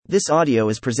This audio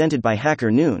is presented by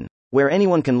Hacker Noon, where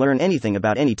anyone can learn anything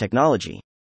about any technology.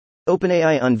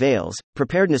 OpenAI unveils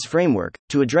Preparedness Framework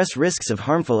to address risks of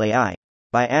harmful AI,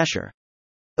 by Asher.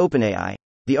 OpenAI,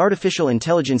 the artificial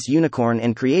intelligence unicorn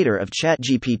and creator of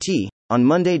ChatGPT, on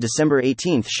Monday, December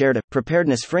 18, shared a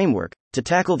Preparedness Framework to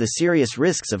tackle the serious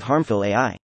risks of harmful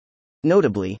AI.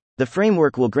 Notably, the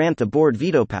framework will grant the board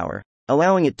veto power,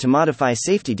 allowing it to modify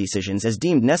safety decisions as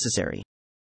deemed necessary.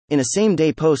 In a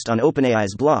same-day post on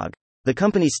OpenAI's blog, the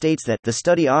company states that the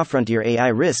study of frontier AI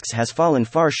risks has fallen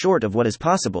far short of what is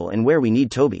possible and where we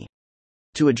need to be.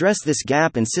 To address this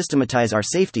gap and systematize our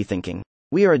safety thinking,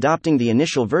 we are adopting the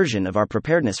initial version of our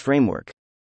preparedness framework.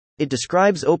 It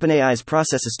describes OpenAI's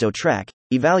processes to track,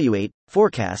 evaluate,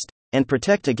 forecast, and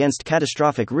protect against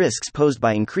catastrophic risks posed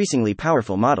by increasingly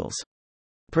powerful models.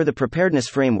 Per the preparedness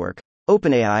framework,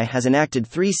 OpenAI has enacted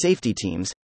 3 safety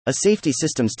teams: a safety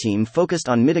systems team focused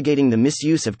on mitigating the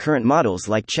misuse of current models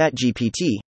like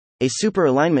ChatGPT, a super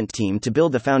alignment team to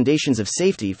build the foundations of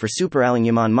safety for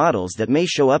superalignement models that may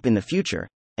show up in the future,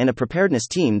 and a preparedness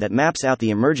team that maps out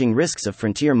the emerging risks of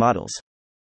frontier models.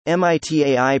 MIT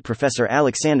AI professor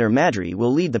Alexander Madry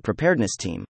will lead the preparedness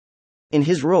team. In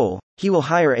his role, he will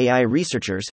hire AI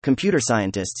researchers, computer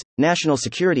scientists, national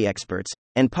security experts,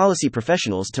 and policy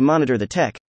professionals to monitor the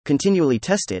tech, continually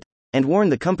test it, and warn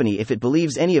the company if it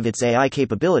believes any of its AI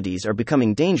capabilities are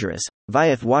becoming dangerous,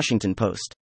 via the Washington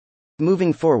Post.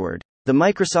 Moving forward, the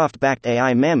Microsoft-backed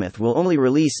AI mammoth will only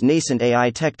release nascent AI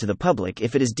tech to the public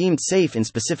if it is deemed safe in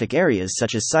specific areas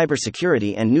such as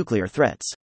cybersecurity and nuclear threats.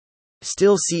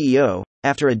 Still CEO,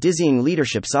 after a dizzying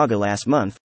leadership saga last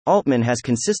month, Altman has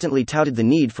consistently touted the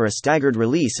need for a staggered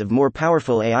release of more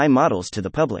powerful AI models to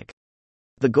the public.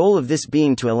 The goal of this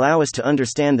being to allow us to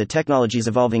understand the technology's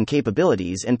evolving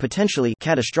capabilities and potentially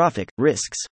catastrophic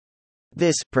risks.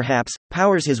 This, perhaps,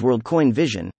 powers his WorldCoin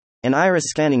vision, an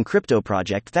iris-scanning crypto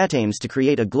project that aims to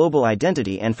create a global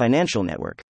identity and financial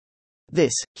network.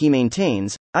 This, he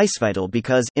maintains, is vital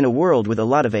because, in a world with a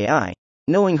lot of AI,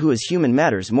 knowing who is human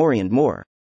matters more and more.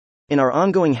 In our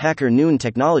ongoing Hacker Noon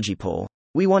technology poll,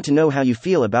 we want to know how you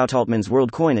feel about Altman's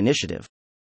WorldCoin initiative.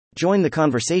 Join the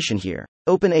conversation here.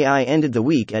 OpenAI ended the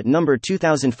week at number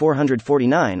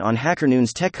 2449 on Hacker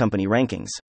Noon's Tech Company rankings.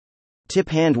 Tip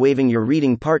hand-waving you're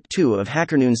reading part 2 of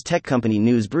Hacker Noon's Tech Company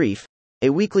News Brief, a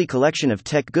weekly collection of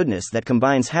tech goodness that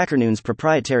combines Hacker Noon's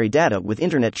proprietary data with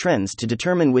internet trends to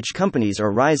determine which companies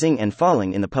are rising and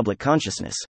falling in the public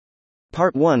consciousness.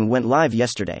 Part 1 went live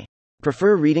yesterday.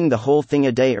 Prefer reading the whole thing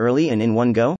a day early and in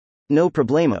one go? No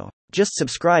problemo. Just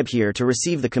subscribe here to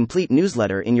receive the complete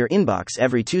newsletter in your inbox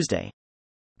every Tuesday.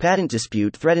 Patent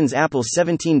dispute threatens Apple's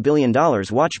 $17 billion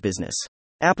watch business.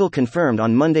 Apple confirmed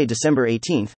on Monday, December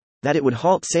 18, that it would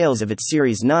halt sales of its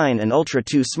Series 9 and Ultra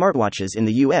 2 smartwatches in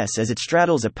the US as it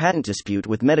straddles a patent dispute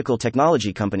with medical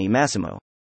technology company Masimo.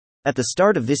 At the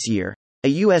start of this year, a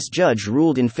US judge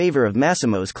ruled in favor of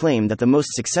Masimo's claim that the most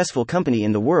successful company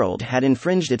in the world had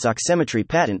infringed its oximetry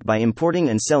patent by importing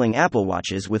and selling Apple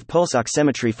Watches with pulse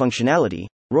oximetry functionality,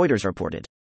 Reuters reported.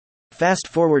 Fast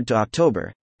forward to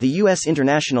October, the U.S.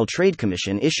 International Trade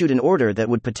Commission issued an order that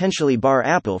would potentially bar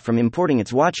Apple from importing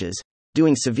its watches,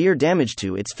 doing severe damage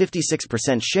to its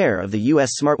 56% share of the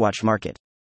U.S. smartwatch market.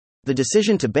 The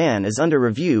decision to ban is under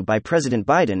review by President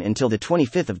Biden until the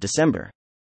 25th of December.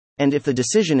 And if the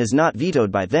decision is not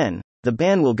vetoed by then, the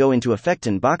ban will go into effect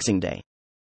on Boxing Day.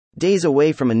 Days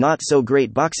away from a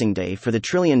not-so-great Boxing Day for the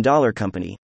trillion-dollar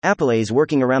company, Apple is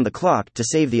working around the clock to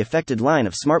save the affected line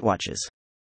of smartwatches.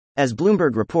 As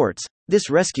Bloomberg reports, this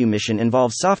rescue mission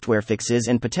involves software fixes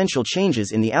and potential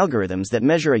changes in the algorithms that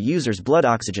measure a user's blood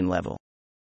oxygen level.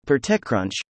 Per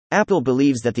TechCrunch, Apple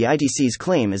believes that the ITC's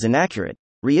claim is inaccurate,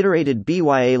 reiterated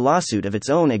by a lawsuit of its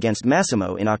own against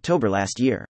Masimo in October last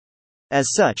year. As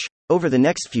such, over the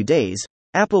next few days,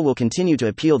 Apple will continue to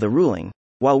appeal the ruling,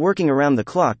 while working around the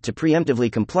clock to preemptively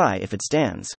comply if it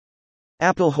stands.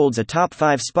 Apple holds a top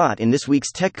 5 spot in this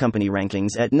week's tech company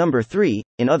rankings at number 3,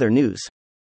 in other news.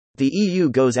 The EU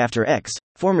goes after X,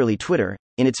 formerly Twitter,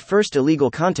 in its first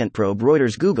illegal content probe.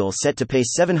 Reuters. Google set to pay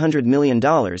 $700 million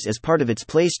as part of its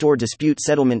Play Store dispute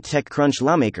settlement. TechCrunch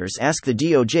lawmakers ask the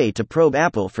DOJ to probe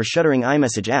Apple for shuttering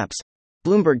iMessage apps.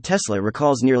 Bloomberg. Tesla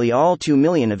recalls nearly all 2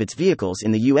 million of its vehicles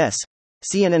in the U.S.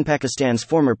 CNN. Pakistan's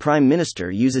former prime minister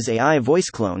uses AI voice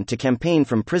clone to campaign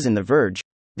from prison. The Verge.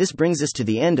 This brings us to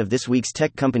the end of this week's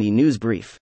Tech Company News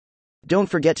Brief. Don't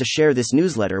forget to share this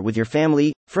newsletter with your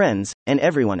family, friends, and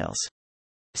everyone else.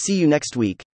 See you next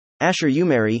week. Asher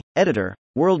Umeri, editor,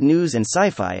 World News and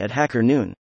Sci-Fi at Hacker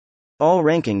Noon. All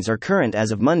rankings are current as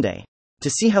of Monday.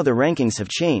 To see how the rankings have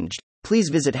changed, please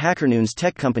visit Hacker Noon's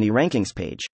Tech Company Rankings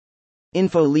page.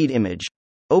 Info lead image.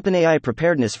 OpenAI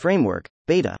Preparedness Framework,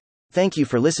 Beta. Thank you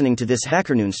for listening to this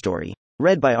HackerNoon story,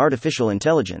 read by Artificial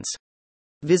Intelligence.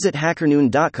 Visit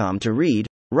hackernoon.com to read,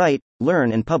 write,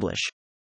 learn, and publish.